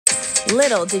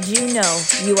Little did you know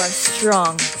you are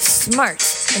strong, smart,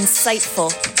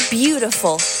 insightful,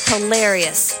 beautiful,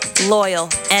 hilarious, loyal,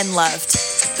 and loved.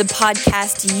 The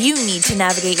podcast you need to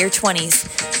navigate your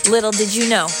 20s. Little did you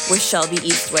know with Shelby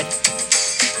Eastwood.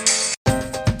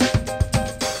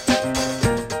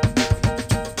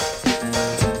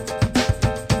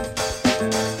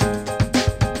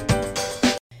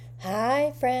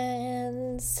 Hi,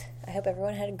 friends. I hope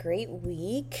everyone had a great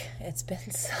week. It's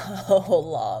been so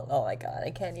long. Oh my god, I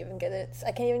can't even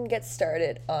get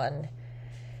started on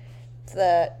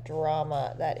the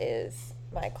drama that is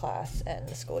my class and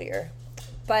the school year.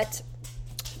 But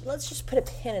let's just put a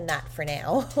pin in that for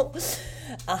now.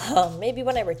 Maybe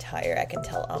when I retire, I can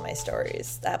tell all my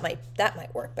stories. That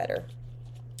might work better.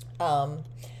 At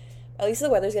least the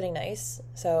weather's getting nice,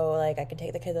 so like I can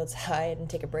take the kids outside and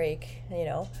take a break.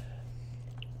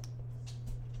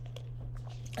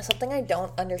 Something I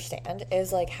don't understand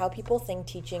is like how people think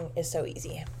teaching is so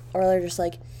easy, or they're just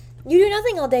like, you do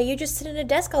nothing all day, you just sit at a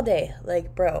desk all day.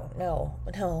 Like, bro, no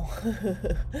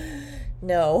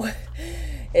no,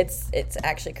 it's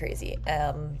actually crazy.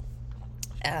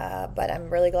 But I'm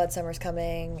really glad summer's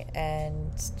coming,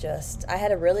 and I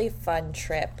had a really fun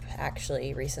trip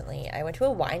actually recently. I went to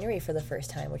a winery for the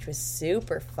first time, which was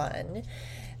super fun.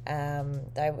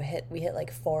 We hit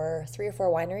like 3 or 4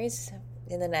 wineries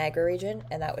in the Niagara region,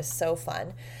 and that was so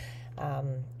fun.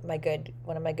 One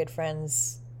of my good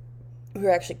friends, we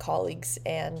were actually colleagues,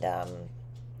 and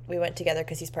we went together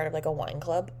because he's part of like a wine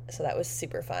club, so that was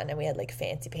super fun. And we had like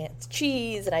fancy pants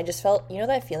cheese, and I just felt,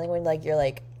 that feeling when like you're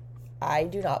like, I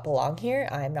do not belong here,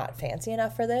 I'm not fancy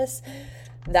enough for this.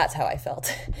 That's how I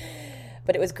felt.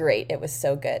 But it was great. It was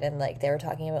so good. And like they were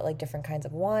talking about like different kinds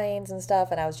of wines and stuff,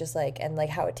 and I was just like, and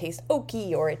like how it tastes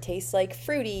oaky, or it tastes like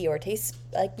fruity, or it tastes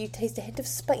like you taste a hint of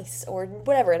spice or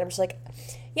whatever. And I'm just like,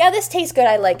 yeah, this tastes good,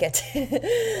 I like it.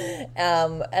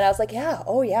 And I was like, yeah,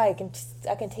 oh yeah, I can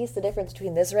taste the difference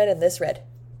between this red and this red.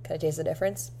 Can I taste the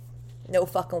difference? No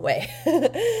fucking way.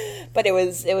 But it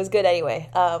was good anyway.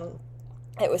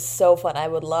 It was so fun. I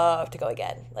would love to go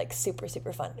again. Like super,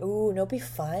 super fun. Ooh, no, be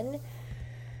fun.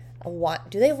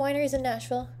 Do they have wineries in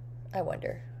Nashville? I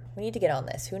wonder. We need to get on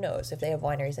this. Who knows if they have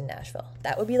wineries in Nashville?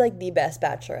 That would be like the best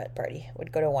bachelorette party.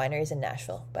 Would go to wineries in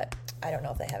Nashville, but I don't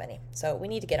know if they have any. So we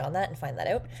need to get on that and find that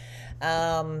out.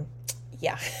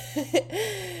 Yeah.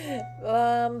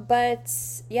 But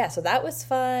yeah, so that was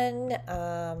fun.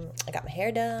 I got my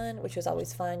hair done, which was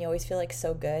always fun. You always feel like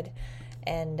so good.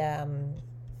 And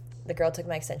the girl took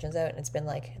my extensions out, and it's been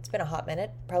a hot minute,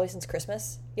 probably since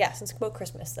Christmas. Yeah, since about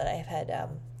Christmas that I have had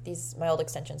my old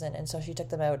extensions in, and so she took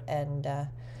them out. And when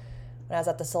I was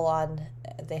at the salon,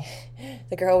 the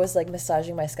girl was like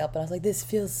massaging my scalp, and I was like, this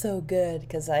feels so good,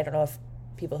 because I don't know if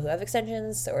people who have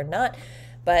extensions or not,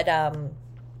 but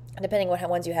depending on what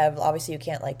ones you have, obviously you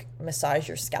can't like massage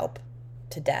your scalp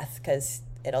to death, because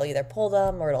it'll either pull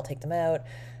them or it'll take them out,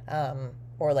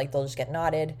 or like they'll just get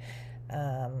knotted.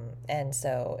 And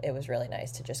so it was really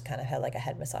nice to just kind of have like a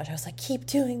head massage. I was like, keep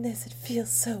doing this, it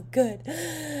feels so good.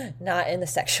 Not in the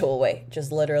sexual way, just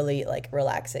literally like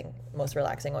most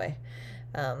relaxing way.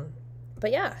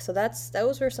 But yeah, so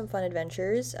those were some fun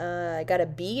adventures. I got a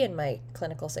B in my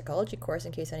clinical psychology course,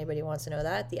 in case anybody wants to know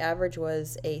that. The average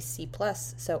was a C+,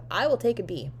 so I will take a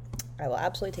B. I will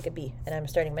absolutely take a B. And I'm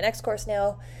starting my next course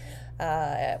now.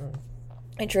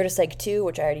 Intro to Psych 2,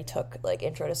 which I already took, like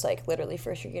Intro to Psych, literally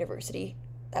first year university.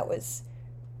 That was,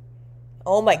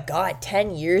 oh my god,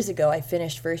 10 years ago I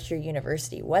finished first year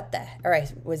university. I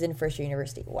was in first year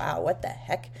university. Wow, what the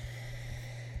heck?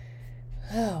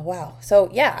 Oh, wow. So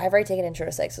yeah, I've already taken Intro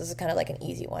to Psych, so this is kind of like an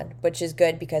easy one, which is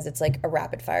good because it's like a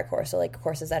rapid fire course. So like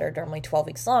courses that are normally 12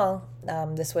 weeks long,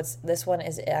 this one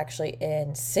is actually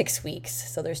in 6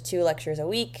 weeks. So there's 2 lectures a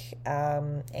week,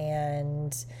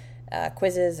 and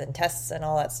quizzes and tests and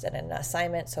all that, and an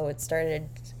assignment. So it started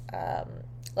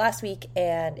last week,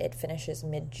 and it finishes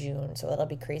mid-June, so that'll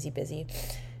be crazy busy,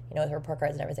 with report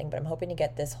cards and everything. But I'm hoping to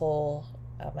get this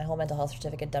my whole mental health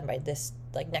certificate done by this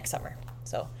next summer.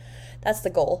 So that's the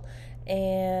goal.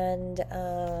 And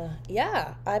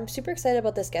yeah, I'm super excited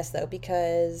about this guest though,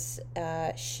 because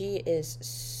she is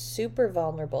super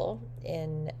vulnerable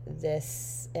in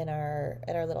our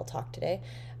little talk today.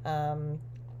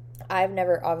 I've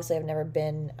never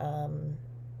been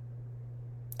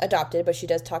adopted, but she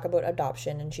does talk about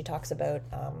adoption, and she talks about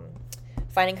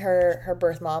finding her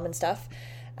birth mom and stuff,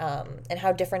 and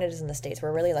how different it is in the States.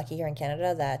 We're really lucky here in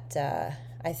Canada that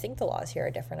I think the laws here are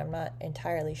different. I'm not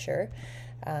entirely sure,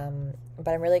 but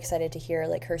I'm really excited to hear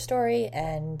like her story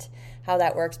and how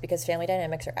that works, because family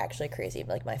dynamics are actually crazy.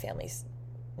 Like my family's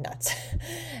nuts,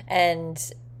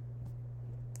 and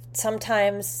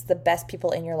sometimes the best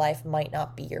people in your life might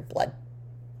not be your blood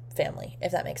family,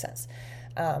 if that makes sense.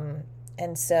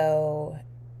 And so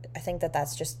I think that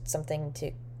that's just something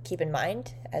to keep in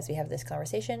mind as we have this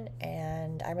conversation,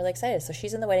 and I'm really excited. So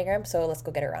she's in the waiting room, so let's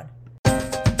go get her on.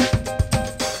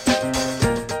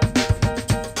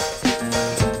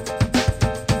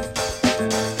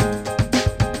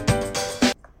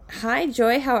 Hi,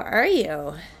 Joy. How are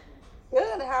you?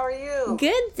 Good. How are you?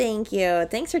 Good, thank you.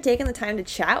 Thanks for taking the time to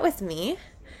chat with me.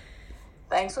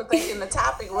 Thanks for thinking the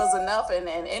topic was enough and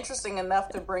interesting enough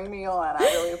to bring me on. I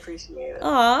really appreciate it.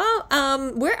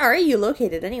 Aw, where are you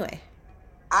located anyway?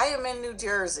 I am in New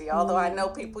Jersey, although I know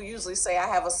people usually say I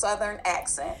have a southern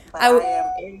accent, but I am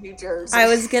in New Jersey. I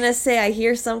was going to say I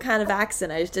hear some kind of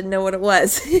accent. I just didn't know what it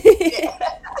was.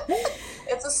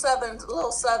 It's a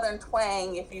little southern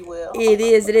twang, if you will. It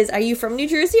is. Are you from New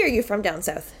Jersey or are you from down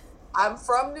south? I'm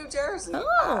from New Jersey.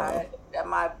 Oh.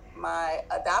 My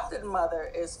adopted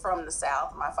mother is from the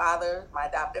South. My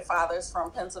adopted father is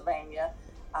from Pennsylvania.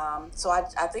 So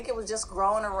I think it was just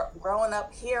growing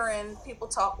up hearing people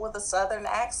talk with a Southern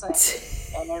accent,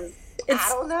 and I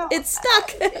don't know, it's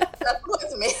stuck. It stuck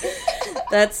with me.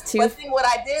 That's too. But then what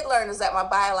I did learn is that my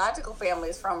biological family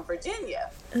is from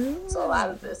Virginia. Ooh. So a lot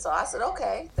of this. So I said,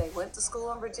 okay, they went to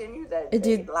school in Virginia.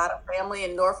 They had a lot of family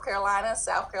in North Carolina,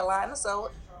 South Carolina. So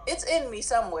it's in me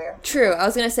somewhere. True. I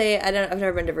was gonna say I've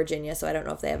never been to Virginia, so I don't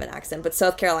know if they have an accent. But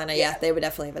South Carolina, yeah they would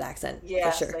definitely have an accent.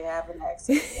 Yes, for sure. They have an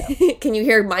accent. Yeah. Can you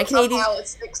hear my Canadian? Somehow it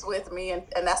sticks with me, and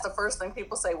that's the first thing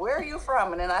people say. Where are you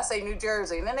from? And then I say New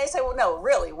Jersey, and then they say, well, no,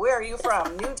 really, where are you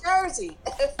from? New Jersey.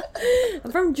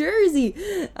 I'm from Jersey.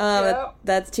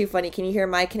 That's too funny. Can you hear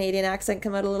my Canadian accent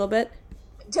come out a little bit?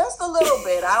 Just a little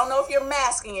bit. I don't know if you're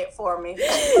masking it for me.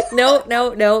 No.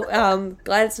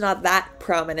 Glad it's not that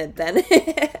prominent then.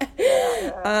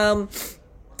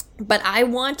 But I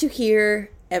want to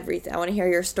hear everything. I want to hear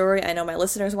your story. I know my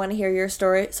listeners want to hear your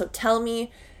story. So tell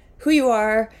me who you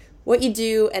are, what you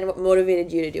do, and what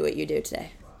motivated you to do what you do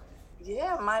today.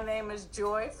 Yeah, my name is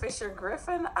Joy Fisher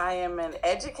Griffin. I am an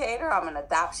educator. I'm an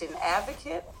adoption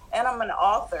advocate, and I'm an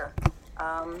author.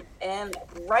 And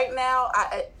right now,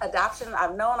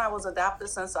 I've known I was adopted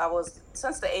since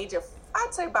the age of,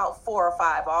 I'd say about 4 or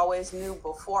 5. I always knew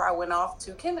before I went off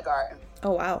to kindergarten.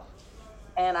 Oh, wow.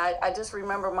 And I just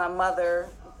remember my mother,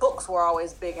 books were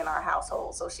always big in our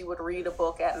household. So she would read a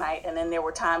book at night. And then there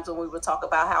were times when we would talk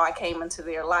about how I came into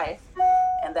their life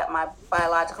and that my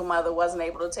biological mother wasn't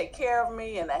able to take care of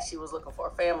me and that she was looking for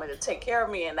a family to take care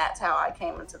of me. And that's how I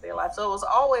came into their life. So it was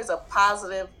always a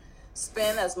positive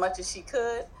spin as much as she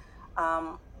could.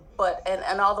 But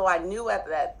although I knew at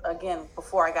that, again,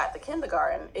 before I got to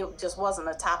kindergarten, it just wasn't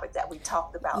a topic that we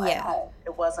talked about at home.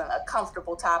 It wasn't a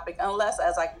comfortable topic unless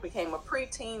as I became a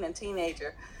preteen and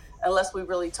teenager, unless we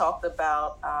really talked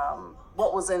about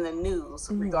what was in the news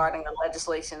regarding the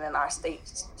legislation in our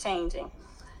state changing.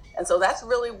 And so that's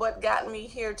really what got me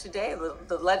here today.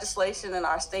 The legislation in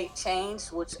our state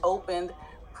changed, which opened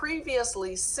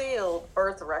previously sealed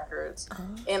birth records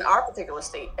in our particular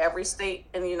state. Every state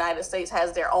in the United States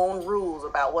has their own rules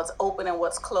about what's open and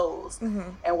what's closed.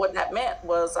 And what that meant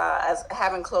was, as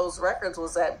having closed records,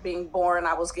 was that being born,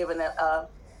 I was given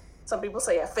some people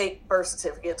say a fake birth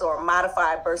certificate or a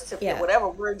modified birth certificate, whatever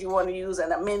word you want to use,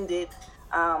 and amended.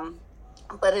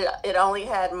 But it only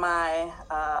had my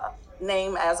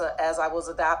name as I was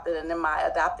adopted, and then my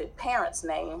adopted parents'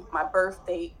 name, my birth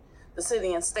date, the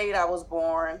city and state I was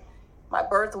born, my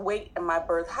birth weight, and my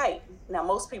birth height. Now,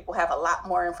 most people have a lot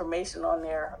more information on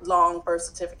their long birth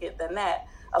certificate than that,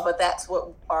 but that's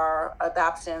what our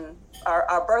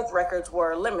birth records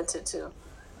were limited to.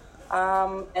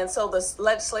 And so the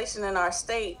legislation in our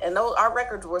state, and our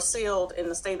records were sealed in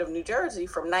the state of New Jersey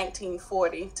from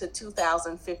 1940 to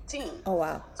 2015. Oh,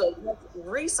 wow. So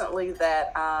recently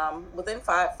that within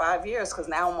five years, because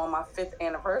now I'm on my 5th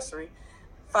anniversary,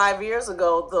 5 years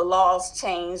ago, the laws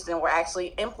changed and were actually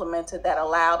implemented that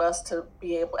allowed us to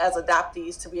be able, as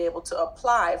adoptees, to be able to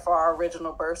apply for our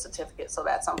original birth certificate. So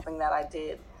that's something that I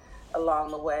did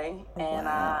along the way. And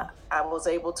I was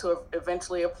able to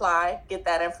eventually apply, get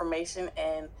that information,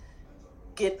 and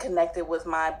get connected with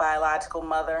my biological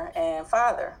mother and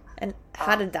father. And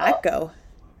how did that go?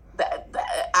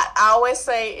 I always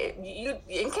say, you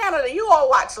in Canada, you all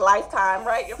watch Lifetime,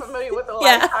 right? You're familiar with the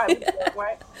Lifetime,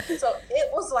 right? So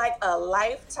it was like a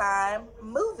Lifetime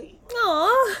movie.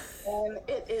 Aww. And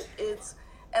it's,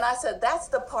 and I said, that's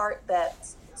the part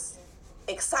that's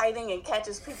exciting and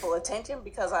catches people's attention,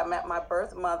 because I met my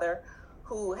birth mother,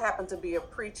 who happened to be a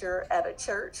preacher at a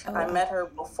church. I met her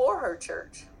before her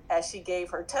church as she gave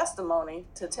her testimony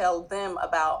to tell them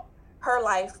about her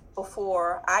life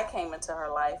before I came into her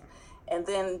life. And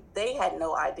then they had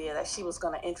no idea that she was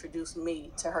going to introduce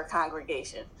me to her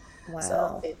congregation. Wow.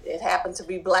 So it happened to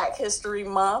be Black History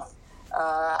Month.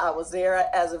 I was there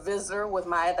as a visitor with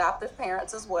my adoptive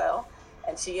parents as well.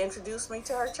 And she introduced me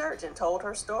to her church and told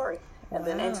her story. And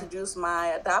then introduced my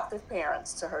adoptive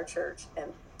parents to her church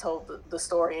and told the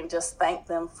story and just thanked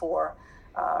them for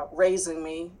raising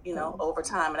me, over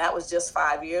time. And that was just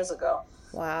 5 years ago.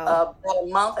 Wow. About a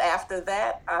month after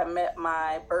that, I met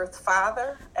my birth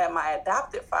father at my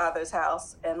adopted father's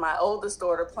house, and my oldest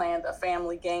daughter planned a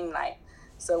family game night.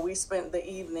 So we spent the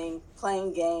evening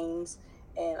playing games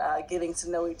and getting to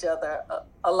know each other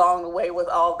along the way with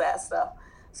all that stuff.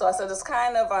 So I said it's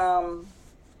kind of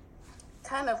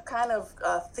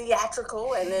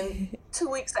theatrical. And then 2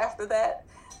 weeks after that,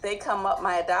 they come up.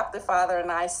 My adopted father and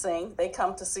I sing. They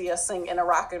come to see us sing in a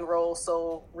rock and roll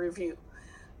soul review.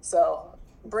 So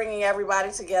bringing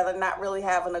everybody together, not really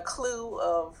having a clue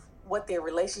of what their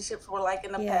relationships were like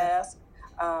in the past,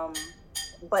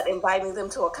 but inviting them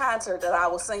to a concert that I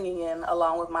was singing in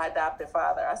along with my adopted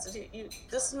father. I said, "You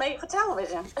this is made for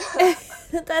television."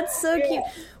 That's so cute.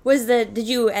 Did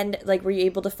you were you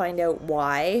able to find out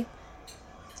why?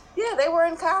 Yeah, they were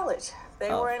in college. They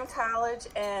were in college,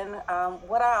 and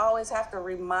what I always have to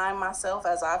remind myself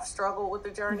as I've struggled with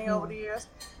the journey over the years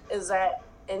is that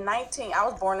I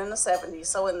was born in the 70s.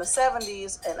 So in the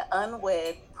 70s, an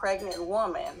unwed pregnant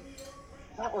woman,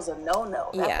 that was a no-no.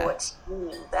 That brought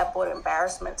shame. That brought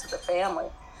embarrassment to the family.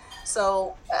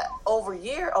 So over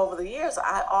the years,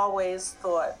 I always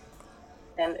thought,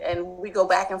 and we go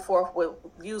back and forth with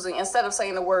using, instead of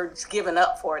saying the word given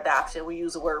up for adoption, we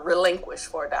use the word relinquish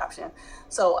for adoption.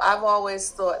 So I've always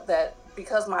thought that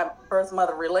because my birth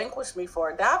mother relinquished me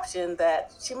for adoption,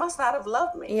 that she must not have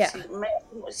loved me. Yeah.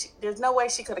 There's no way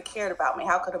she could have cared about me.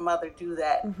 How could a mother do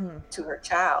that to her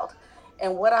child?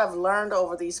 And what I've learned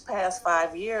over these past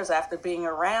 5 years after being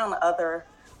around other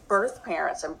birth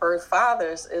parents and birth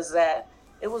fathers is that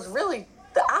it was really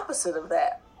the opposite of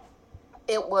that.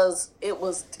 It was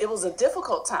a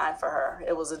difficult time for her.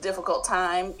 It was a difficult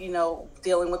time,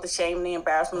 dealing with the shame and the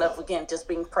embarrassment of, again, just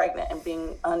being pregnant and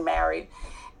being unmarried.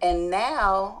 And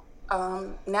now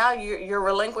you're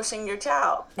relinquishing your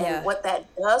child and what that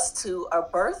does to a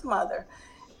birth mother.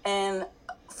 And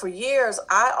for years,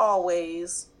 I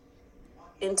always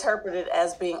interpreted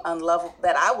as being unlovable,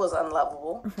 that I was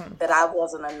unlovable, that I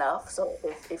wasn't enough. So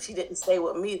if she didn't stay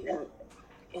with me, then,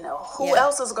 who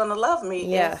else is going to love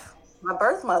me if my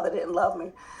birth mother didn't love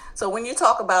me? So when you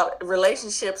talk about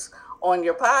relationships on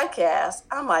your podcast,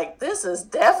 I'm like, this is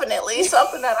definitely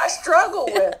something that I struggle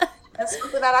with. And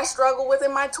something that I struggled with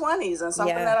in my 20s, and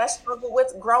something that I struggled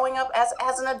with growing up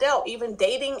as an adult, even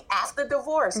dating after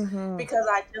divorce, because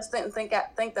I just didn't think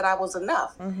that I was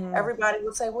enough. Everybody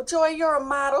would say, well, Joy, you're a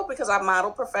model, because I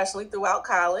modeled professionally throughout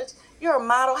college. You're a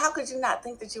model. How could you not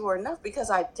think that you were enough?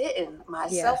 Because I didn't. My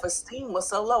self-esteem was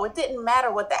so low. It didn't matter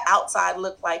what the outside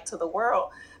looked like to the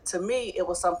world. To me, it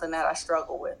was something that I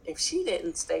struggled with. If she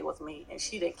didn't stay with me and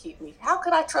she didn't keep me, how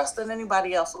could I trust that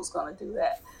anybody else was going to do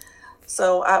that?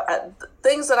 So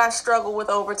things that I struggle with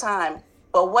over time.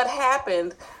 But what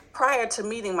happened prior to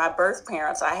meeting my birth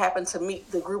parents, I happened to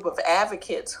meet the group of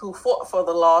advocates who fought for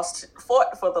the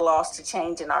laws to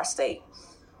change in our state.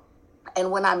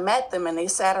 And when I met them and they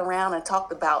sat around and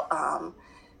talked about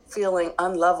feeling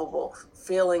unlovable,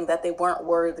 feeling that they weren't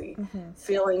worthy,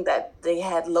 feeling that they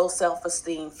had low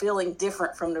self-esteem, feeling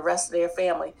different from the rest of their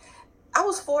family. I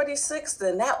was 46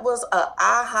 then. That was an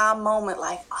aha moment,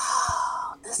 like,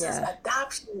 this is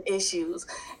adoption issues.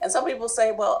 And some people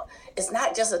say, well, it's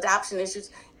not just adoption issues.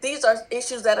 These are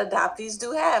issues that adoptees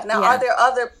do have. Now, are there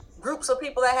other groups of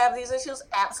people that have these issues?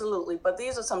 Absolutely. But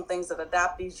these are some things that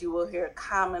adoptees you will hear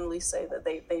commonly say that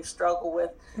they struggle with.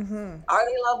 Are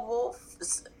they lovable?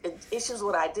 Issues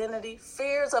with identity,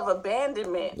 fears of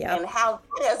abandonment, and how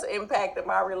that has impacted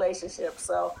my relationship.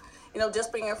 So,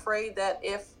 just being afraid that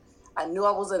if I knew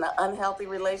I was in an unhealthy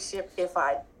relationship, if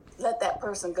I let that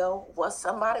person go, was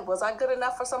I good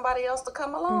enough for somebody else to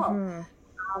come along?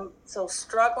 So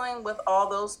struggling with all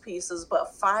those pieces,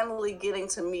 but finally getting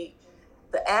to meet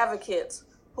the advocates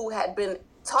who had been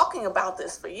talking about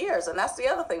this for years. And that's the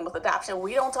other thing with adoption.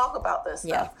 We don't talk about this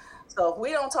stuff. So if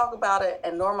we don't talk about it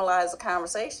and normalize the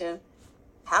conversation,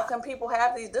 how can people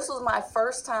have these? This was my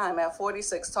first time at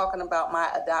 46 talking about my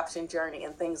adoption journey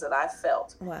and things that I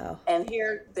felt. Wow. And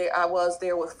I was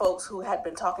there with folks who had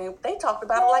been talking. They talked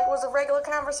about it like it was a regular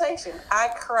conversation. I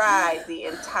cried the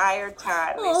entire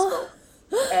time they spoke.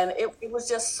 And it was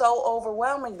just so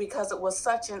overwhelming because it was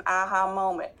such an aha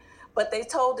moment. But they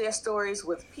told their stories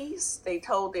with peace. They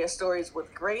told their stories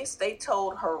with grace. They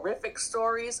told horrific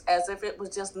stories as if it was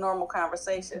just normal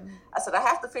conversation. Mm-hmm. I said, I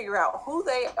have to figure out who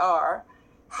they are,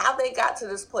 how they got to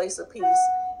this place of peace,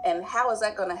 and how is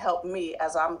that going to help me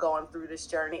as I'm going through this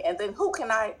journey? And then who can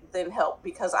I then help?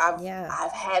 Because I've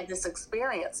had this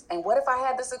experience. And what if I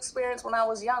had this experience when I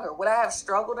was younger? Would I have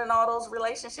struggled in all those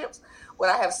relationships? Would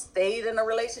I have stayed in a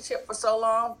relationship for so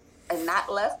long and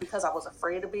not left because I was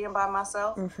afraid of being by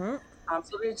myself? Mm-hmm.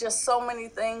 So there's just so many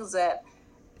things that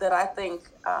I think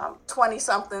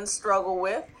 20-somethings struggle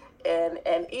with.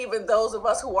 And even those of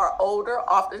us who are older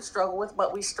often struggle with,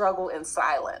 but we struggle in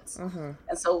silence. Mm-hmm.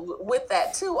 And so with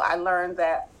that too, I learned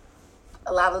that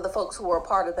a lot of the folks who were a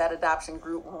part of that adoption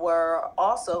group were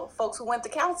also folks who went to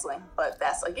counseling. But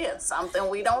that's, again, something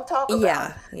we don't talk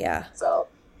about. Yeah. So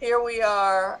here we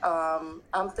are.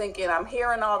 I'm thinking, I'm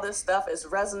hearing all this stuff is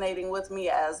resonating with me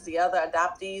as the other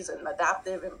adoptees and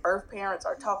adoptive and birth parents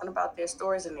are talking about their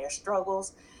stories and their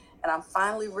struggles. And I'm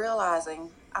finally realizing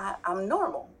I'm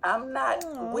normal. I'm not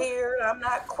weird. I'm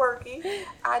not quirky.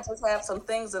 I just have some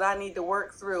things that I need to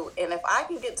work through. And if I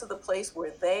can get to the place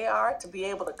where they are to be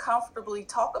able to comfortably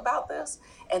talk about this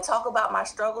and talk about my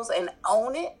struggles and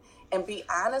own it and be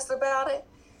honest about it,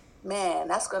 man,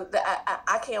 that's going to,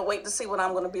 I can't wait to see what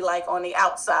I'm going to be like on the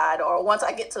outside or once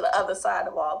I get to the other side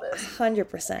of all this.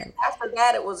 100%. After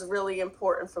that, it was really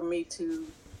important for me to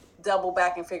double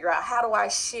back and figure out how do I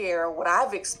share what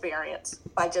I've experienced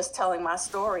by just telling my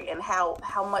story and how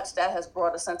much that has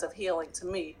brought a sense of healing to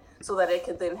me so that it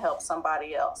could then help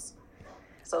somebody else.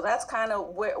 So that's kind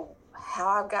of how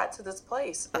I got to this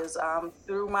place is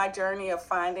through my journey of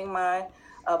finding my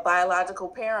biological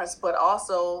parents, but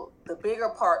also the bigger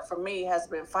part for me has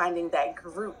been finding that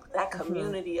group, that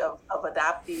community of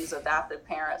adoptees, adopted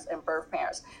parents, and birth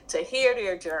parents to hear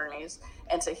their journeys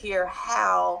and to hear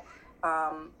how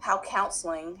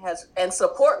counseling has and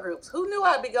support groups. Who knew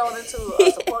I'd be going into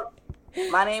a support?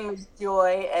 My name is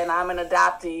Joy, and I'm an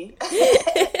adoptee.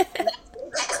 That's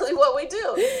exactly what we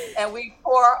do. And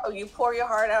you pour your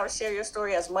heart out and share your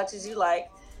story as much as you like.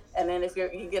 And then if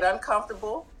you get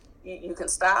uncomfortable, you can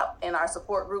stop. In our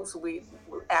support groups,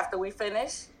 after we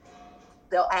finish,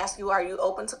 they'll ask you, are you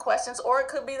open to questions? Or it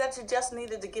could be that you just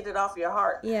needed to get it off your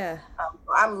heart. Yeah.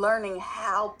 I'm learning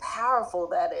how powerful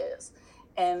that is.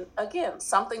 And again,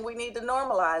 something we need to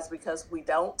normalize because we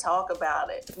don't talk about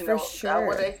it. Sure.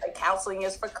 What they say, counseling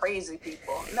is for crazy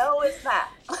people. No, it's not.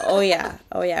 Oh yeah.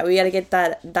 We got to get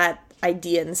that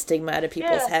idea and stigma out of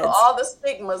people's heads. So all the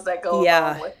stigmas that go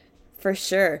along with. For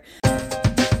sure.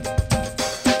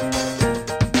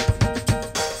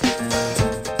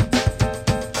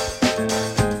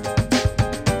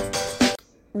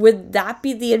 Would that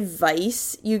be the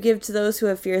advice you give to those who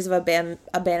have fears of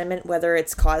abandonment, whether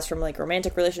it's caused from like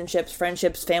romantic relationships,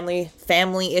 friendships,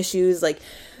 family issues? Like,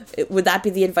 would that be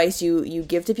the advice you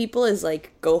give to people is like,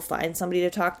 go find somebody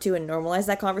to talk to and normalize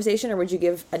that conversation? Or would you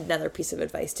give another piece of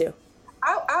advice too?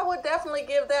 I would definitely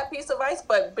give that piece of advice,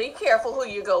 but be careful who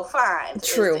you go find.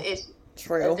 True.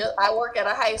 I work at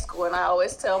a high school and I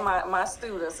always tell my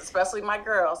students, especially my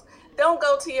girls, don't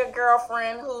go to your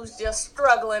girlfriend who's just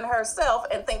struggling herself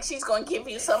and think she's going to give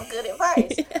you some good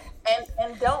advice.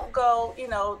 and don't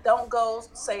go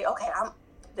say, okay,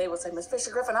 they would say, Ms.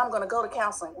 Fisher Griffin, I'm going to go to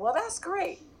counseling. Well, that's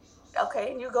great.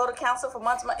 Okay, and you go to counseling for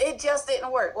months. It just didn't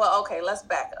work. Well, okay, let's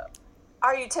back up.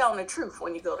 Are you telling the truth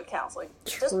when you go to counseling?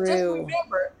 Just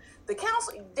remember, the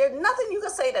counseling, there's nothing you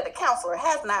can say that a counselor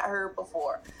has not heard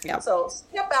before. Yep. So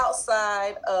step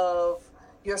outside of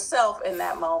yourself in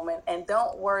that moment and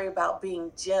don't worry about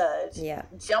being judged. Yeah.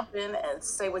 Jump in and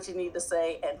say what you need to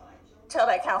say and tell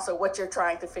that counselor what you're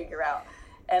trying to figure out.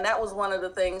 And that was one of the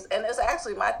things, and it's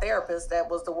actually my therapist that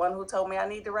was the one who told me I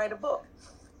need to write a book.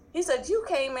 He said, you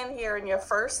came in here in your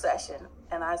first session,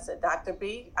 and I said, Dr.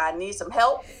 B, I need some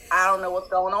help. I don't know what's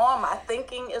going on. My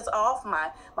thinking is off.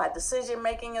 My decision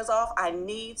making is off. I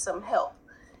need some help.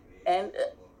 And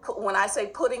when I say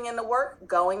putting in the work,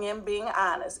 going in, being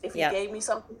honest. If you gave me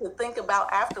something to think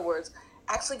about afterwards,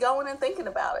 actually going and thinking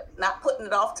about it, not putting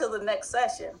it off till the next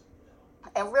session.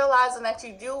 And realizing that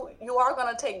you are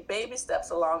going to take baby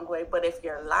steps along the way. But if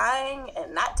you're lying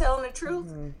and not telling the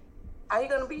truth, how are you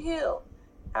going to be healed?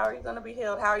 How are you going to be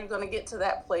healed? How are you going to get to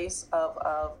that place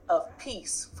of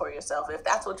peace for yourself? If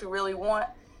that's what you really want,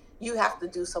 you have to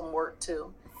do some work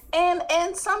too.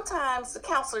 And sometimes the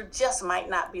counselor just might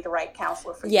not be the right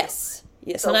counselor for you. Yes.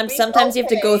 So sometimes you have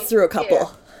to go through a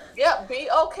couple. Yeah, be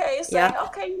okay saying,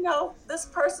 okay, this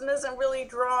person isn't really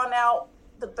drawn out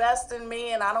the best in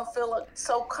me and I don't feel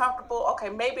so comfortable, okay,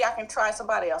 maybe I can try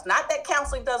somebody else. Not that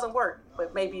counseling doesn't work,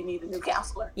 but maybe you need a new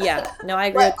counselor. Yeah, no, I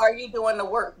agree. But are you doing the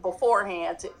work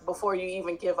beforehand before you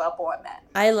even give up on that?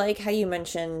 I like how you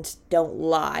mentioned don't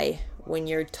lie when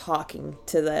you're talking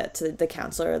to the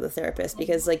counselor or the therapist,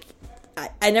 because like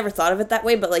I never thought of it that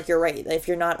way, but like you're right. If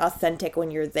you're not authentic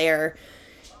when you're there,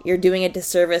 you're doing a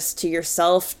disservice to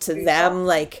yourself, to them.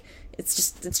 Like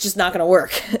it's just not gonna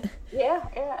work. Yeah.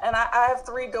 And I have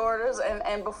 3 daughters,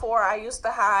 and before I used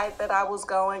to hide that I was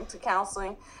going to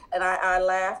counseling, and I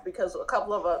laughed because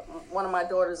one of my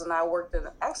daughters and I worked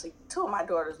actually 2 of my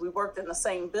daughters, we worked in the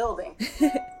same building.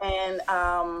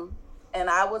 And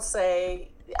I would say,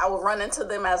 I would run into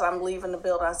them as I'm leaving the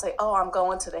building. I say, "Oh, I'm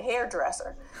going to the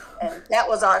hairdresser," and that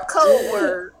was our code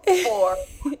word for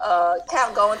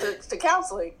going to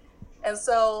counseling. And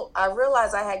so I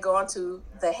realized I had gone to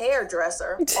the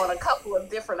hairdresser on a couple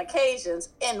of different occasions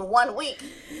in 1 week.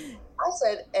 I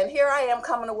said, and here I am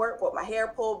coming to work with my hair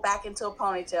pulled back into a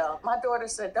ponytail. My daughter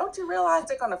said, "Don't you realize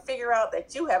they're going to figure out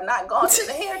that you have not gone to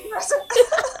the hairdresser?"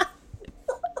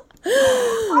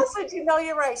 I said,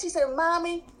 "You're right." She said,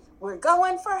 "Mommy, we're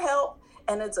going for help,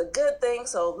 and it's a good thing,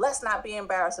 so let's not be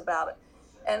embarrassed about it."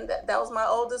 And that was my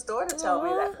oldest daughter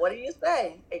telling me that. What do you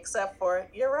say? Except for,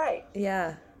 you're right.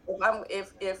 Yeah.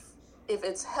 If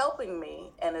it's helping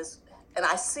me and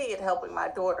I see it helping my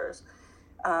daughters,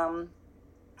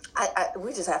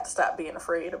 we just have to stop being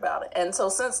afraid about it. And so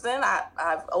since then,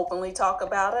 I've openly talked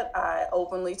about it. I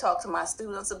openly talk to my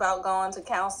students about going to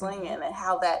counseling and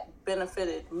how that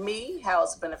benefited me, how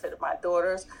it's benefited my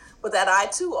daughters. But that I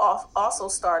too also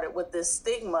started with this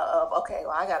stigma of, okay,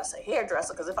 well, I got to say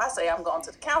hairdresser, because if I say I'm going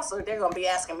to the counselor, they're going to be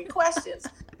asking me questions.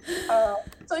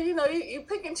 So, you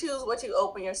pick and choose what you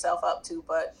open yourself up to,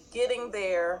 but getting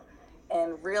there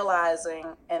and realizing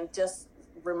and just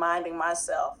reminding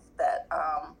myself that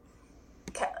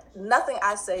nothing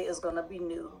I say is going to be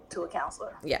new to a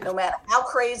counselor. Yeah. No matter how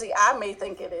crazy I may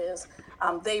think it is,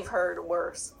 they've heard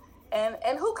worse. And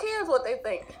who cares what they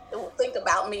think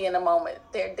about me in a moment?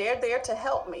 They're there to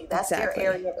help me. That's Exactly.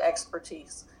 their area of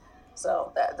expertise.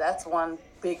 So that's one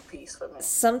big piece for me.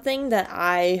 Something that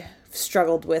I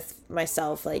struggled with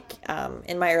myself, like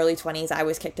in my early 20s, I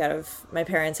was kicked out of my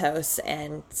parents' house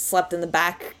and slept in the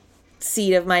back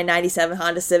seat of my 97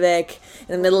 Honda Civic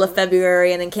in the middle of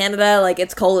February. And in Canada, like,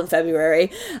 it's cold in February.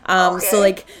 So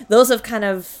like those have kind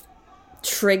of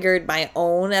triggered my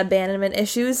own abandonment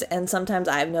issues, and sometimes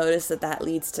I've noticed that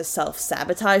leads to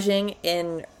self-sabotaging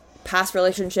in past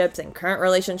relationships and current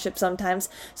relationships sometimes.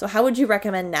 So how would you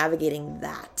recommend navigating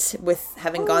that with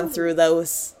having gone through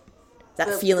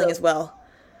that feeling as well?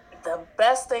 The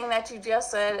best thing that you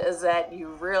just said is that you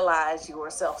realize you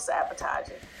were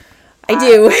self-sabotaging. I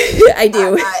do.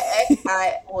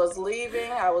 I was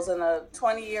leaving. I was in a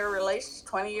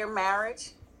 20-year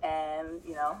marriage, and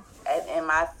in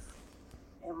my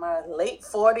late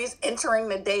 40s, entering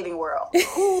the dating world.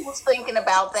 Who was thinking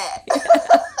about that?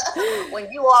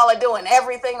 When you all are doing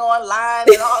everything online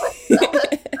and all that stuff.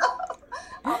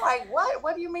 I'm like, what?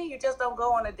 What do you mean you just don't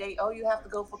go on a date? Oh, you have to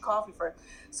go for coffee first.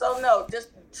 So no, just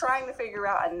trying to figure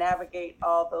out and navigate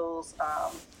all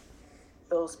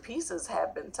those pieces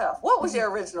have been tough. What was your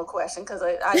original question? Because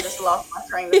I just lost my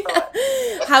train of thought.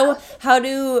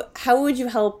 How would you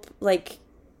help, like,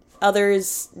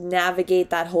 others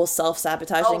navigate that whole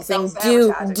self-sabotaging thing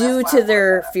due to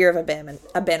their fear of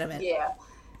abandonment? Yeah.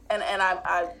 And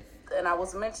I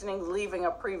was mentioning leaving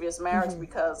a previous marriage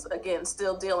because, again,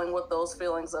 still dealing with those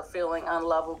feelings of feeling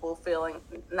unlovable,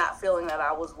 not feeling that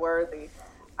I was worthy,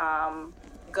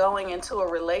 going into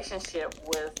a relationship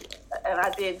and I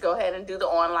did go ahead and do the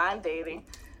online dating.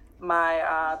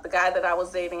 The guy that I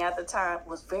was dating at the time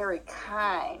was very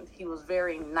kind. He was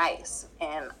very nice,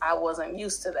 and I wasn't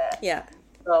used to that. Yeah.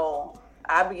 So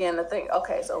I began to think,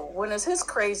 okay, so when is his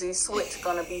crazy switch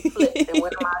going to be flipped, and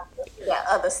when am I going to see that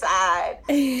other side?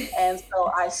 And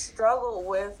so I struggled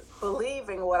with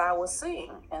believing what I was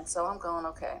seeing, and so I'm going,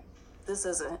 okay, this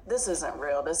isn't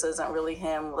real. This isn't really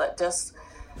him.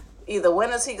 Either when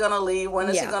is he going to leave? When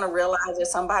is he going to realize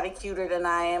there's somebody cuter than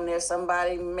I am? There's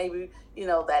somebody maybe,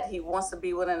 that he wants to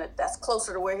be with, and that's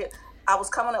closer to where I was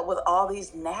coming up with all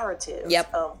these narratives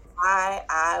of why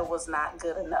I was not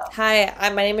good enough. Hi,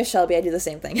 my name is Shelby. I do the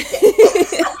same thing. So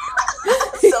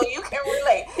you can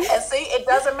relate. And see, it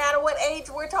doesn't matter what age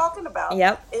we're talking about.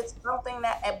 Yep. It's something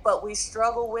but we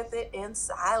struggle with it in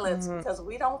silence because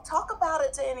we don't talk about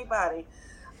it to anybody.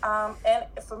 And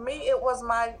for me, it was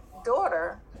my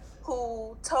daughter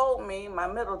who told me, my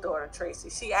middle daughter, Tracy,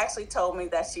 she actually told me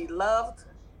that she loved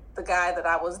the guy that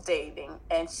I was dating,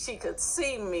 and she could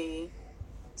see me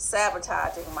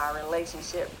sabotaging my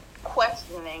relationship,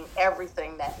 questioning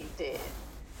everything that he did.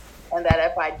 And that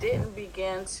if I didn't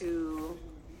begin to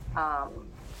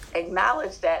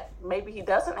acknowledge that maybe he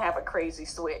doesn't have a crazy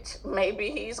switch,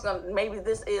 maybe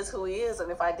this is who he is,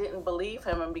 and if I didn't believe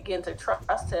him and begin to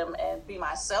trust him and be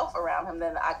myself around him,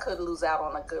 then I could lose out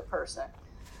on a good person.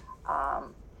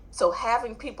 So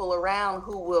having people around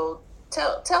who will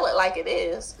tell it like it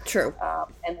is, true,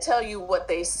 and tell you what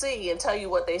they see, and tell you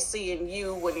what they see in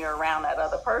you when you're around that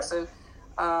other person.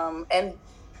 And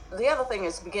the other thing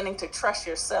is beginning to trust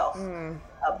yourself,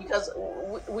 because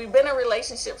we've been in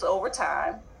relationships over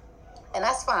time, and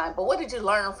that's fine. But what did you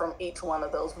learn from each one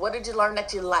of those? What did you learn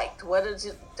that you liked? What did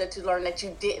you learn that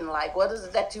you didn't like? What is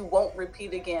it that you won't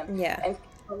repeat again? Yeah.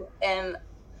 And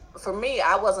for me,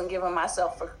 I wasn't giving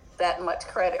myself that much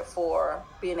credit for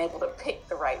being able to pick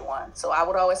the right one. So I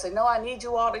would always say, no, I need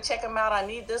you all to check him out. I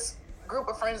need this group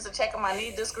of friends to check him. I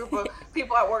need this group of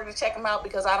people at work to check him out,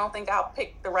 because I don't think I'll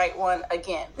pick the right one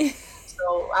again.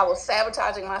 So I was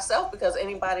sabotaging myself, because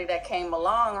anybody that came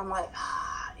along, I'm like,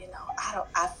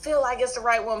 I feel like it's the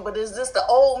right one, but is this the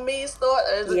old me's thought,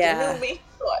 or is it the new me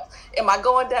thought? Am I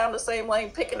going down the same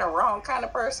lane, picking the wrong kind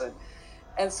of person?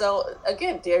 And so,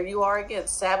 again, there you are again,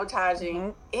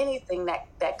 sabotaging anything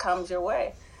that comes your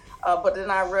way. But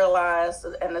then I realized,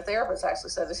 and the therapist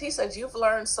actually said this, he said, you've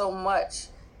learned so much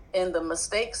in the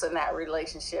mistakes in that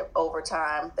relationship over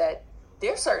time that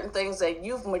there's certain things that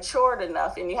you've matured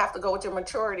enough, and you have to go with your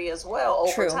maturity as well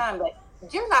over time, that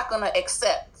you're not going to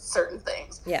accept certain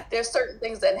things. Yeah. There's certain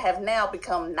things that have now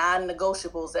become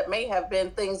non-negotiables that may have been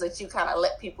things that you kind of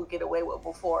let people get away with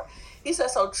before. He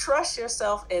said, so trust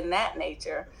yourself in that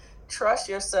nature. Trust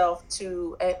yourself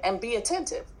and be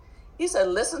attentive. He said,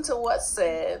 listen to what's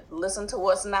said, listen to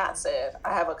what's not said.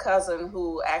 I have a cousin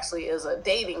who actually is a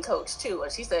dating coach too.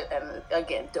 And she said, and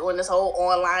again, doing this whole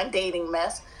online dating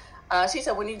mess, she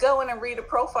said, when you go in and read a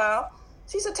profile,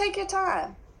 she said, take your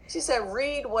time. She said,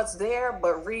 read what's there,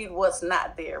 but read what's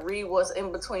not there. Read what's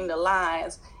in between the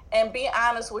lines, and be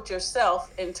honest with yourself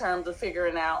in terms of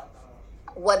figuring out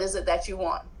what is it that you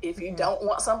want. If you don't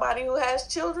want somebody who has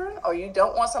children, or you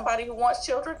don't want somebody who wants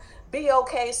children, be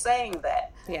okay saying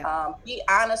that. Yeah. Be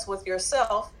honest with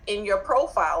yourself in your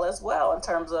profile as well, in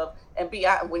terms of, and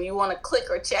when you want to click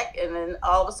or check, and then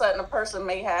all of a sudden a person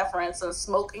may have, for instance,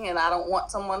 smoking, and I don't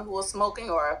want someone who is smoking,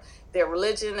 or their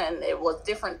religion and it was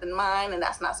different than mine, and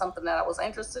that's not something that I was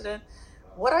interested in.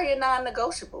 What are your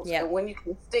non-negotiables? Yeah. And when you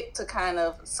can stick to kind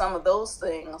of some of those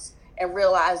things and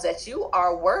realize that you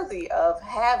are worthy of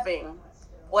having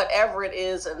whatever it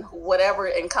is and whatever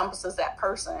encompasses that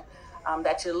person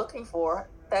that you're looking for,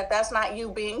 that's not you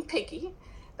being picky.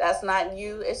 That's not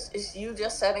you. It's you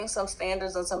just setting some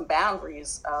standards and some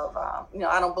boundaries of, I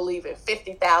don't believe in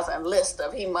 50,000 list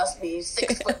of he must be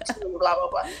 6'2", blah, blah,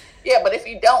 blah. Yeah, but if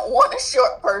you don't want a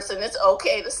short person, it's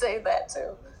okay to say that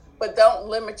too. But don't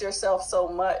limit yourself so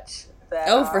much.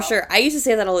 For sure. I used to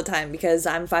say that all the time, because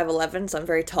I'm 5'11", so I'm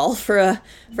very tall for a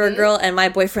girl, and my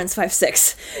boyfriend's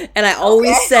 5'6". And I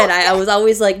always said, I was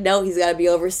always like, no, he's got to be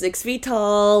over 6 feet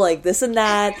tall, like this and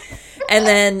that. And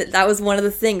then that was one of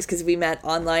the things, because we met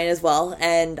online as well,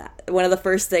 and one of the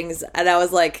first things, and I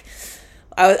was like,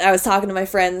 I was talking to my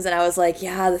friends, and I was like,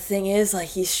 yeah, the thing is, like,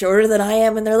 he's shorter than I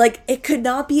am, and they're like, it could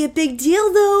not be a big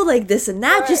deal, though, like, this and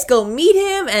that, just go meet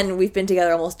him, and we've been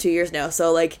together almost 2 years now,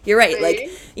 so, like, you're right, like,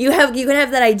 you can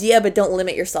have that idea, but don't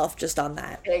limit yourself just on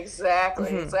that.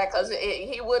 Exactly, because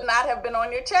he would not have been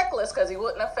on your checklist, because he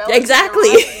wouldn't have felt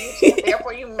exactly.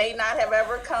 Therefore, you may not have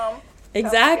ever come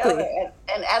exactly.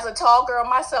 And as a tall girl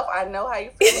myself, I know how you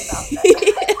feel about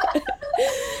that.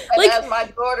 And as my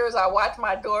daughters, I watch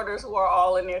my daughters who are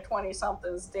all in their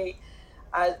 20-somethings date.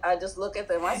 I just look at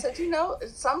them. I said,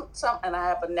 some, and I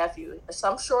have a nephew.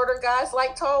 Some shorter guys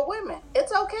like tall women.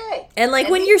 It's okay. And like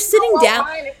when you're sitting down,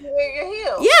 if you wear your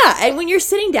heels. Yeah, and when you're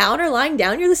sitting down or lying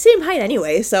down, you're the same height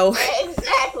anyway. So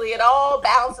exactly, it all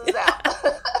balances out.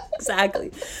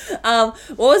 Exactly.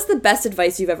 What was the best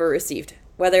advice you've ever received?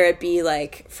 Whether it be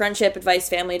like friendship advice,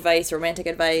 family advice, romantic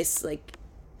advice, like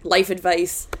life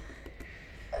advice.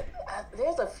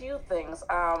 There's a few things.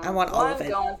 I want all of it.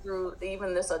 Going through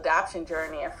even this adoption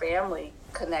journey and family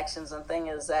connections and thing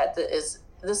is that this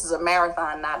is a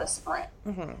marathon, not a sprint.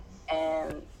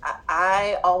 And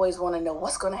I always want to know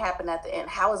what's going to happen at the end.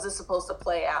 How is this supposed to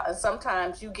play out? And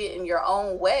sometimes you get in your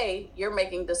own way. You're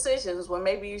making decisions when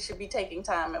maybe you should be taking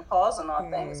time and pausing on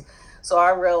things. So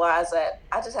I realize that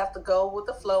I just have to go with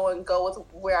the flow and go with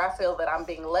where I feel that I'm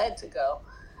being led to go.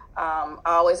 I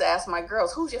always ask my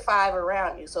girls, who's your 5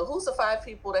 around you? So who's the 5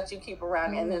 people that you keep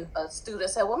around you? And then a student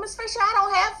said, well, Miss Fisher, I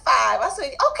don't have 5. I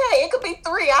said, okay, it could be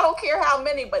 3. I don't care how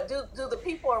many, but do the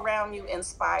people around you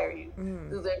inspire you?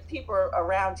 Do the people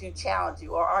around you challenge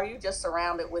you? Or are you just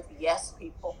surrounded with yes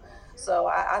people? So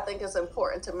I think it's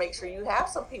important to make sure you have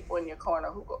some people in your corner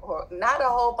who are not a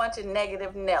whole bunch of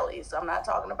negative Nellies. I'm not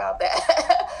talking about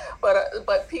that,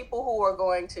 but people who are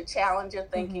going to challenge your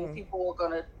thinking, people who are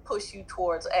going to push you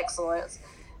towards excellence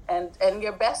and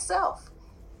your best self.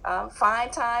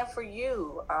 Find time for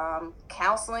you.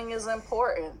 Counseling is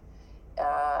important.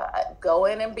 Go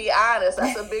in and be honest.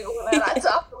 That's a big one that I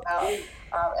talk about.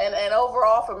 And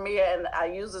overall for me, and I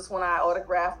use this when I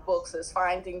autograph books, is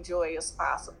finding joy is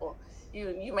possible.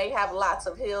 You may have lots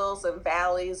of hills and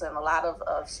valleys and a lot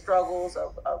of struggles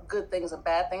of good things and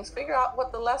bad things. Figure out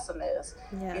what the lesson is.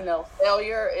 Yeah.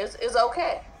 Failure is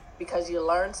okay, because you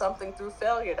learn something through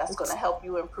failure that's going to help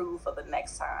you improve for the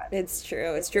next time. It's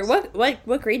true. It's true.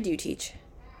 What grade do you teach?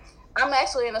 I'm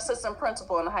actually an assistant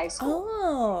principal in high school.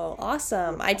 Oh,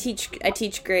 awesome. I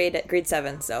teach grade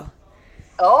 7, so.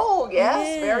 Oh,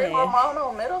 yes, very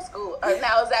hormonal middle school.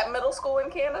 Now, is that middle school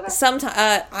in Canada?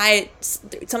 Sometimes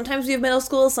we have middle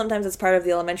school, sometimes it's part of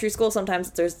the elementary school, sometimes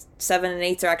there's 7 and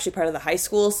 8s are actually part of the high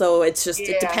school, so it's just,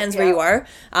 it depends where you are.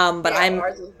 But I'm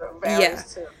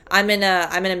in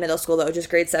a middle school though, just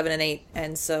grade 7 and 8,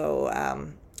 and so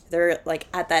they're like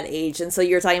at that age, and so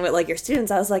you're talking about like your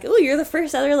students. I was like, oh, you're the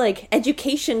first other like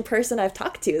education person I've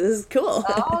talked to. This is cool.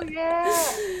 Oh yeah.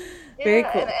 Very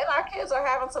cool. And our kids are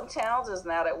having some challenges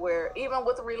now that we're, even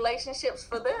with relationships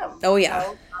for them. Oh,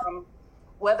 yeah.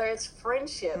 Whether it's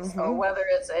friendships or whether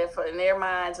it's, if in their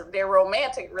minds, their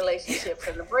romantic relationships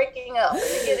and the breaking up and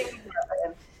the getting together.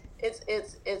 And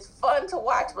it's fun to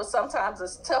watch, but sometimes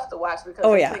it's tough to watch because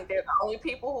I think they're the only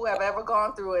people who have ever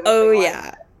gone through anything. Oh, yeah. Like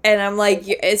that. And I'm like,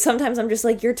 sometimes I'm just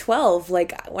like, you're 12.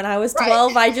 Like, when I was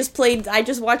 12, I just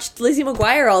watched Lizzie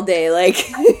McGuire all day. Like,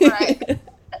 right.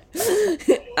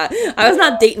 I was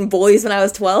not dating boys when I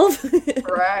was 12.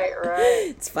 Right.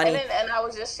 It's funny. And I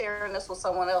was just sharing this with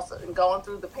someone else, and going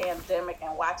through the pandemic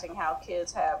and watching how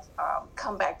kids have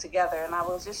come back together. And I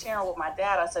was just sharing with my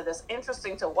dad. I said, it's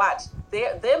interesting to watch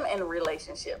them in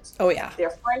relationships. Oh, yeah.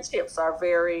 Their friendships are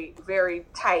very, very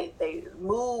tight. They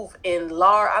move in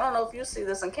large. I don't know if you see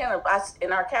this in Canada, but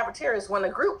in our cafeterias, when a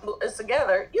group is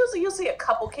together, usually you'll see a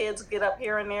couple kids get up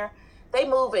here and there. They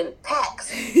move in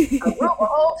packs. A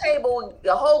whole table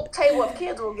of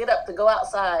kids will get up to go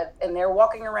outside, and they're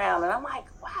walking around. And I'm like,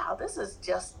 wow, this is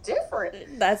just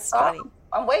different. That's funny.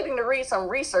 I'm waiting to read some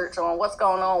research on what's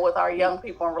going on with our young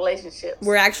people in relationships.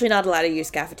 We're actually not allowed to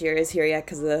use cafeterias here yet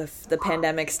because of the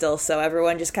pandemic still. So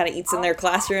everyone just kind of eats in their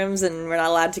classrooms, and we're not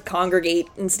allowed to congregate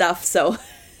and stuff. So.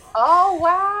 Oh,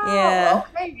 wow. Yeah.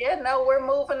 Okay. Yeah, no, we're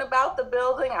moving about the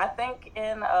building. I think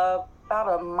in about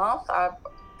a month,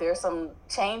 there's some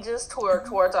changes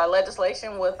towards our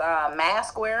legislation with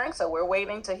mask wearing, so we're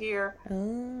waiting to hear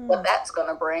what that's going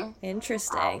to bring.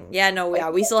 Interesting.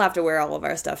 We still have to wear all of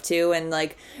our stuff too, and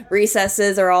like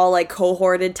recesses are all like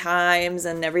cohorted times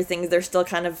and everything. There's still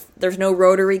there's no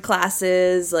Rotary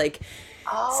classes, like.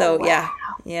 Oh, so wow.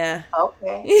 Yeah.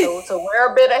 Okay. So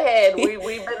we're a bit ahead.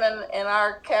 We've been in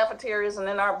our cafeterias and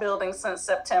in our buildings since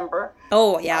September.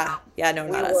 Oh yeah. Yeah. No,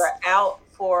 not us. We were out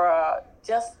for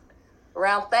just.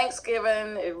 Around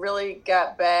Thanksgiving, it really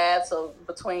got bad. So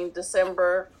between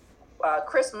December,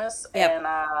 Christmas, and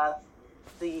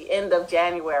the end of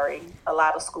January, a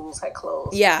lot of schools had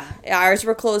closed. Yeah, ours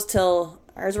were closed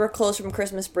from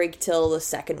Christmas break till the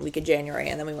second week of January,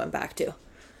 and then we went back to.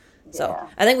 So yeah.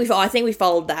 I think we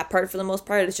followed that part for the most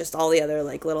part. It's just all the other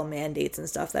like little mandates and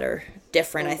stuff that are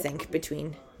different. I think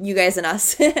between you guys and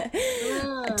us.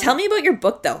 Tell me about your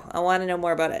book, though. I want to know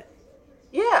more about it.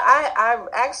 Yeah, I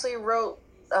actually wrote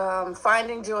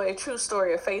Finding Joy, a True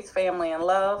Story of Faith, Family, and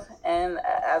Love. And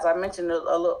as I mentioned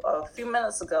a few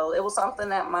minutes ago, it was something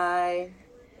that my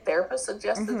therapist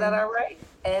suggested that I write.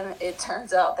 And it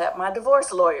turns out that my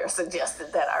divorce lawyer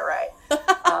suggested that I write.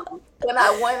 When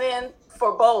I went in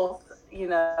for both,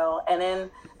 and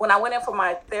then when I went in for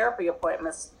my therapy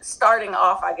appointments, starting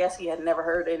off, I guess he had never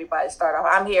heard anybody start off,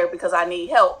 I'm here because I need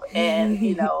help. And,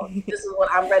 this is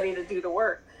what I'm ready to do the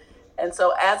work. And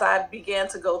so as I began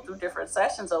to go through different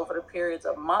sessions over the periods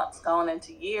of months, going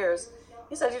into years,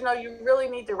 he said, you really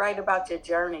need to write about your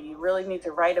journey. You really need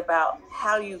to write about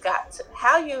how you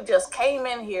just came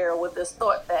in here with this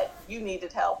thought that you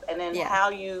needed help. And then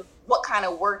what kind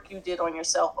of work you did on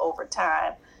yourself over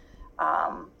time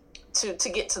to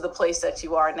get to the place that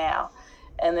you are now.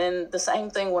 And then the same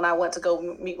thing when I went to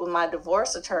go meet with my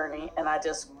divorce attorney, and I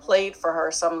just played for her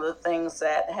some of the things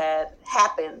that had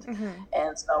happened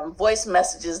and some voice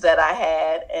messages that I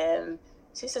had. And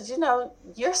she said,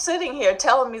 you're sitting here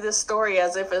telling me this story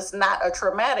as if it's not a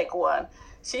traumatic one.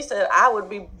 She said, I would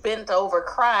be bent over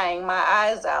crying my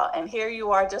eyes out. And here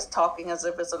you are just talking as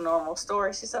if it's a normal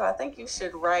story. She said, I think you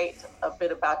should write a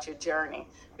bit about your journey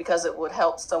because it would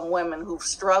help some women who've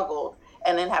struggled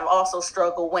and then have also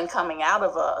struggled when coming out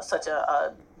of such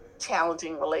a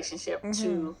challenging relationship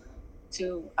to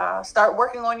start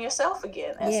working on yourself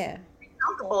again. And be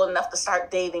comfortable enough to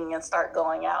start dating and start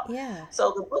going out. Yeah.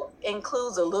 So the book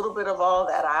includes a little bit of all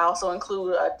that. I also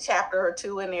include a chapter or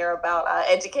two in there about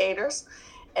educators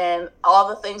and all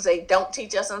the things they don't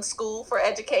teach us in school for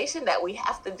education that we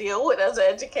have to deal with as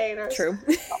educators. True.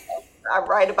 I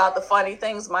write about the funny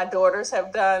things my daughters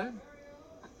have done.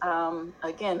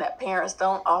 Again, that parents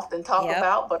don't often talk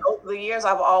about, but over the years,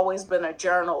 I've always been a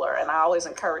journaler, and I always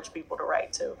encourage people to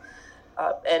write too.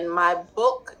 And my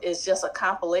book is just a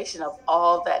compilation of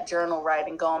all that journal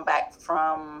writing going back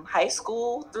from high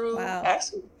school through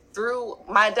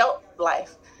my adult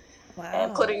life. Wow.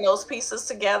 And putting those pieces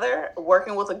together,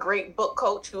 working with a great book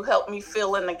coach who helped me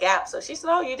fill in the gaps. So she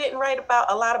said, you didn't write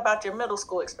a lot about your middle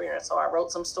school experience. So I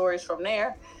wrote some stories from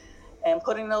there and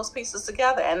putting those pieces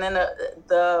together. And then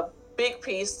the big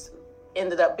piece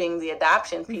ended up being the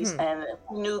adoption piece. And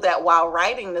I knew that while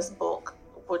writing this book,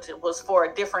 which it was for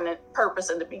a different purpose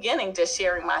in the beginning, just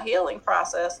sharing my healing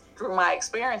process through my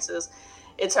experiences,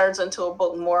 it turns into a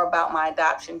book more about my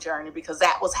adoption journey because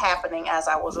that was happening as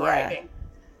I was writing.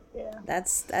 Yeah,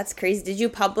 that's crazy. Did you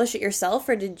publish it yourself,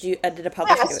 or did a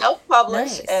publisher? I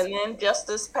self-published, and then just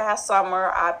this past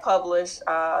summer, I published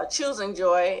 "Choosing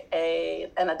Joy,"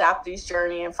 an adoptee's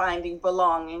journey in finding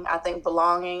belonging. I think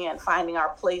belonging and finding our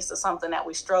place is something that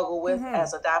we struggle with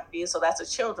as adoptees. So that's a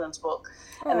children's book,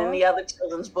 and then the other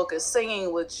children's book is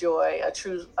 "Singing with Joy,"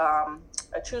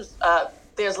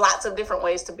 there's lots of different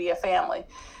ways to be a family.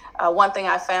 One thing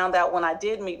I found out when I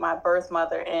did meet my birth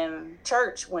mother in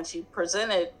church, when she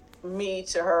presented me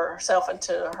to herself and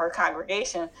to her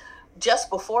congregation,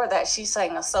 just before that, she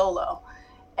sang a solo.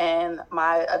 And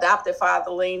my adoptive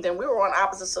father leaned, and we were on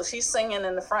opposite. So she's singing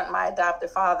in the front, my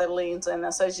adoptive father leans in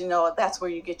and says, that's where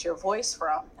you get your voice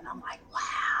from. And I'm like,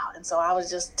 wow. And so I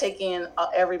was just taking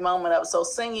every moment of it. So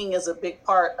singing is a big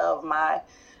part of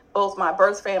both my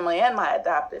birth family and my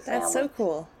adoptive family. That's so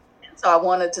cool. So I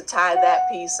wanted to tie that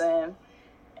piece in.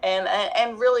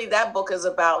 And really that book is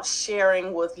about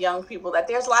sharing with young people that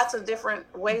there's lots of different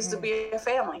ways to be a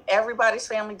family. Everybody's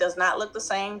family does not look the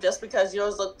same just because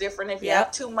yours look different. If you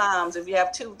have two moms, if you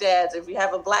have two dads, if you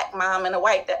have a black mom and a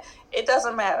white dad, it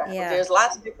doesn't matter. Yeah. There's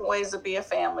lots of different ways to be a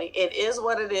family. It is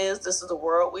what it is. This is the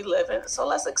world we live in. So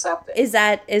let's accept it. Is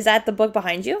that the book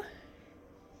behind you?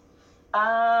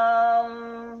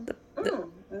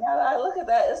 Now that I look at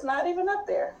that, it's not even up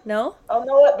there. No? Oh,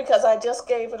 know what? Because I just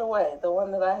gave it away. The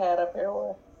one that I had up here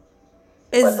was.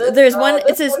 There's one.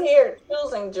 It says one here.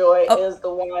 Choosing Joy is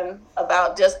the one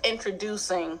about just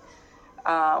introducing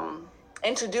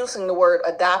the word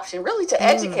adoption, really to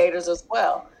educators as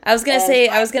well. I was gonna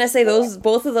say those,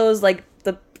 both of those, like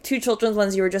the two children's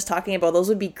ones you were just talking about, those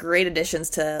would be great additions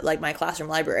to like my classroom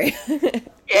library.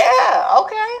 Yeah,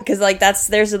 okay. Because like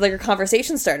there's like a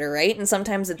conversation starter, right? And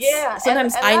sometimes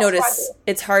I notice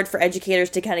it's hard for educators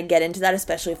to kind of get into that,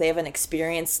 especially if they haven't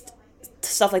experienced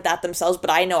stuff like that themselves. But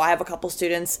I know I have a couple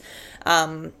students,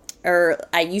 or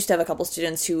I used to have a couple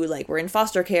students who like were in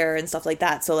foster care and stuff like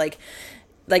that. So like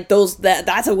those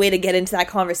that's a way to get into that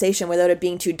conversation without it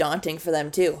being too daunting for them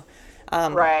too.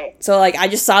 Right. So like I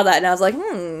just saw that and I was like,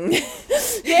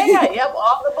 Yep.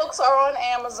 All the books are on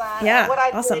Amazon. Yeah. And what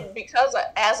I did, because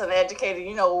as an educator,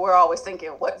 we're always thinking,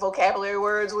 what vocabulary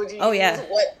words would you use? Yeah.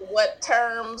 What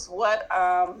terms?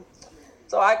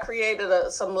 So I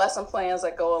created some lesson plans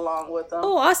that go along with them.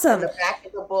 Oh, awesome. In the back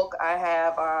of the book, I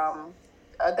have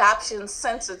adoption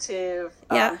sensitive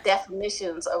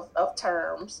definitions of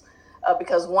terms.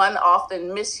 Because one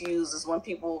often misuses when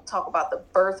people talk about the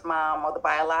birth mom or the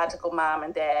biological mom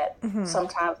and dad.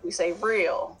 Sometimes we say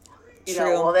real.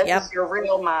 Well, that's your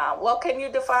real mom. Well, can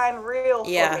you define real for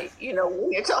me?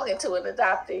 When you're talking to an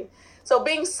adoptee. So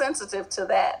being sensitive to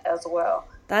that as well.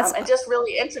 And just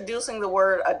really introducing the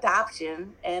word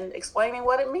adoption and explaining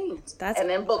what it means. And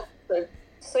then the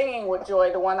Singing with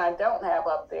Joy, the one I don't have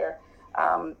up there,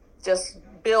 just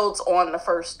builds on the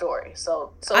first story.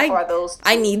 So far those two.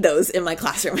 I need those in my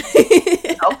classroom.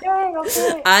 Okay.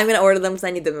 I'm going to order them because I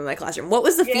need them in my classroom. What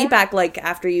was the feedback like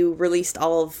after you released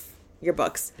all of your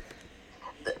books?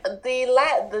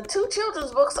 The two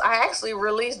children's books I actually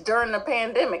released during the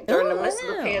pandemic, during the midst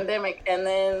of the pandemic, and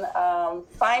then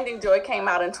Finding Joy came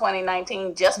out in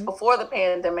 2019, just before the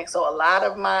pandemic. So a lot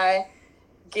of my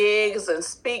gigs and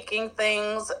speaking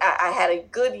things, I had a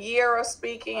good year of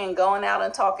speaking and going out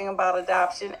and talking about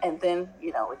adoption, and then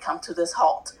we come to this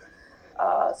halt.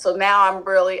 So now I'm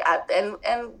really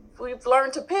and we've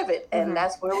learned to pivot, and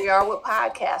that's where we are with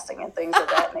podcasting and things of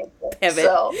that nature. Pivot.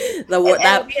 So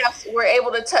we're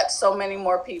able to touch so many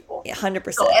more people.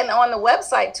 100%. So, and on the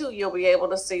website too, you'll be able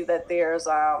to see that there's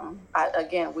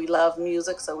again, we love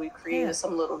music, so we created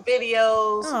some little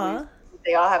videos.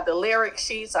 They all have the lyric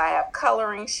sheets. I have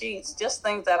coloring sheets, just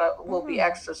things that will be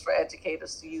extras for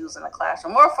educators to use in the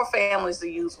classroom, or for families to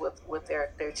use with their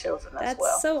children as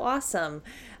well. That's so awesome.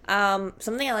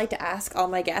 Something I like to ask all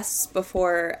my guests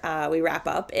before we wrap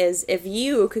up is, if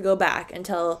you could go back and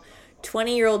tell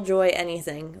 20-year-old Joy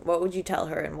anything, what would you tell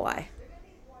her and why?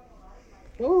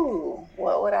 Ooh,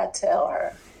 what would I tell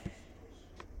her?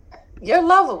 You're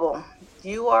lovable.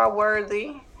 You are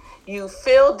worthy. You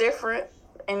feel different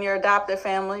in your adopted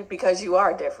family because you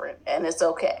are different, and it's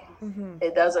okay.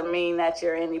 It doesn't mean that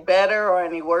you're any better or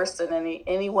any worse than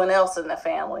anyone else in the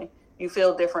family. You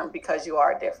feel different because you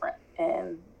are different,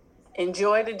 and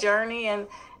enjoy the journey and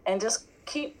just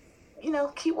keep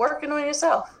working on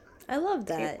yourself. I love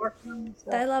that.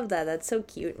 I love that. That's so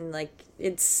cute, and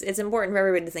it's important for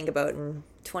everybody to think about, and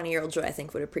 20-year-old Joy, I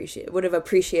think, would have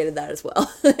appreciated that as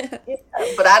well.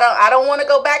 But I don't want to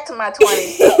go back to my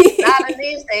 20s. Not in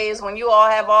these days when you all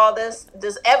have all this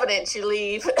evidence you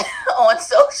leave on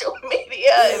social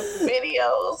media and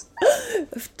videos.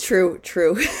 True.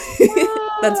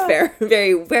 That's fair.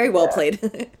 Very, very well played.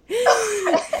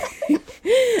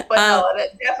 But no,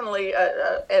 definitely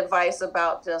advice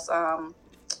about just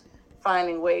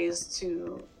finding ways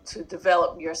to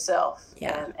develop yourself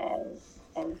and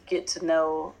get to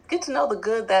know the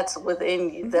good that's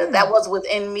within you, that was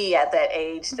within me at that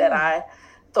age, that I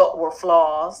thought were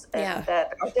flaws, and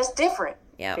that are just different.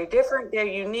 They're different, they're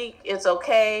unique, it's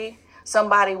okay.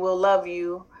 Somebody will love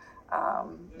you.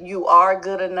 You are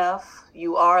good enough,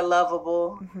 you are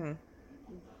lovable.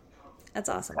 That's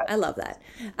awesome. I love that.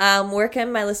 Where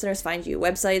can my listeners find you?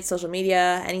 Websites, social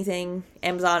media, anything?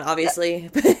 Amazon, obviously.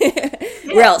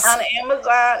 Where else? On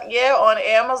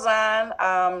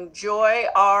Amazon. Joy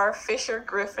R. Fisher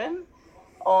Griffin.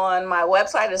 On my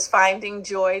website is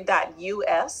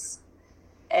findingjoy.us.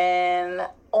 And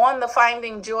on the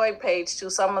Finding Joy page, to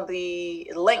some of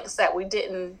the links that we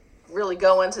didn't really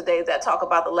go in today that talk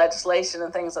about the legislation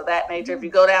and things of that nature. If you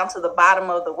go down to the bottom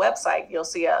of the website, you'll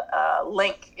see a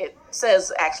link. It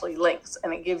says actually links,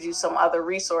 and it gives you some other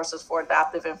resources for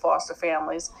adoptive and foster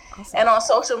families. Awesome. And on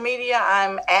social media,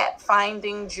 I'm at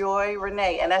Finding Joy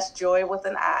Renee, and that's Joy with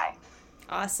an I.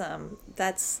 Awesome.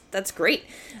 That's great.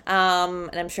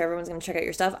 And I'm sure everyone's going to check out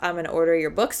your stuff. I'm going to order your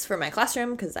books for my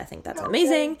classroom because I think that's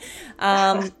amazing.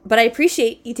 But I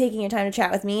appreciate you taking your time to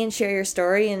chat with me and share your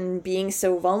story and being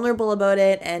so vulnerable about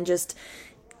it, and just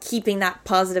keeping that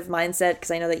positive mindset,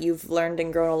 because I know that you've learned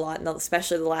and grown a lot,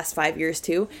 especially the last 5 years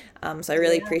too. So I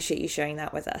really appreciate you sharing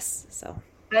that with us. So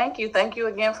Thank you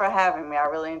again for having me. I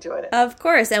really enjoyed it. Of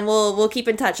course. And we'll keep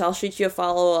in touch. I'll shoot you a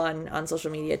follow on social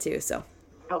media too. So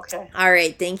okay. All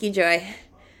right. Thank you, Joy.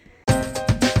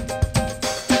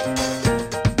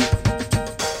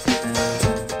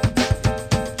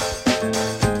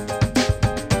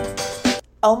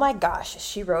 Oh my gosh,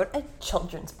 she wrote a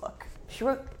children's book. She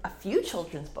wrote a few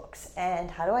children's books. And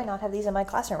how do I not have these in my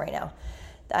classroom right now?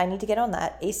 I need to get on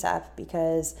that ASAP,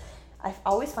 because I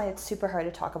always find it super hard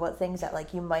to talk about things that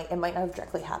it might not have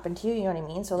directly happened to you, you know what I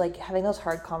mean? So having those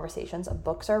hard conversations,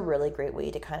 books are a really great way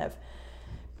to kind of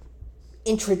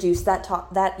introduce that,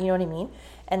 you know what I mean?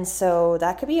 And so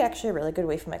that could be actually a really good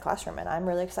way for my classroom, and I'm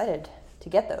really excited to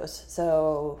get those.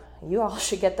 So you all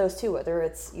should get those too, whether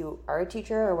it's you are a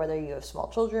teacher or whether you have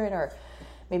small children or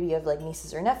maybe you have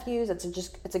nieces or nephews. It's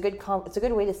a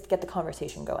good way to get the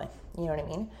conversation going. You know what I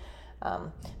mean?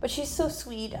 But she's so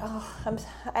sweet. Oh,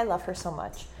 I love her so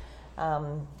much.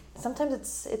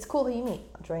 Sometimes it's cool who you meet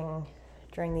during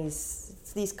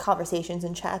these conversations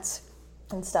and chats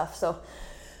and stuff. So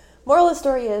moral of the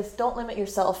story is, don't limit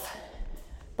yourself.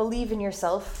 Believe in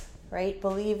yourself, right?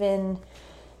 Believe in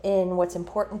what's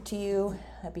important to you,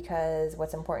 because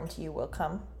what's important to you will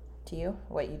come to you.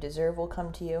 What you deserve will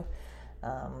come to you.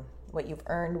 What you've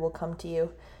earned will come to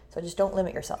you. So just don't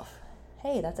limit yourself.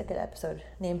 Hey, that's a good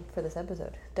name for this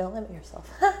episode. Don't limit yourself.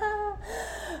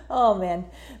 Oh man.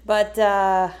 But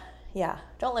yeah,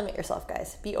 don't limit yourself,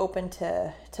 guys. Be open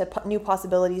to new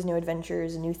possibilities, new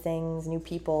adventures, new things, new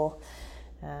people,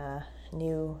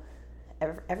 new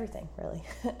everything really.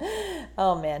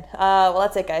 Oh man. Well,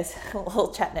 that's it, guys.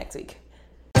 We'll chat next week.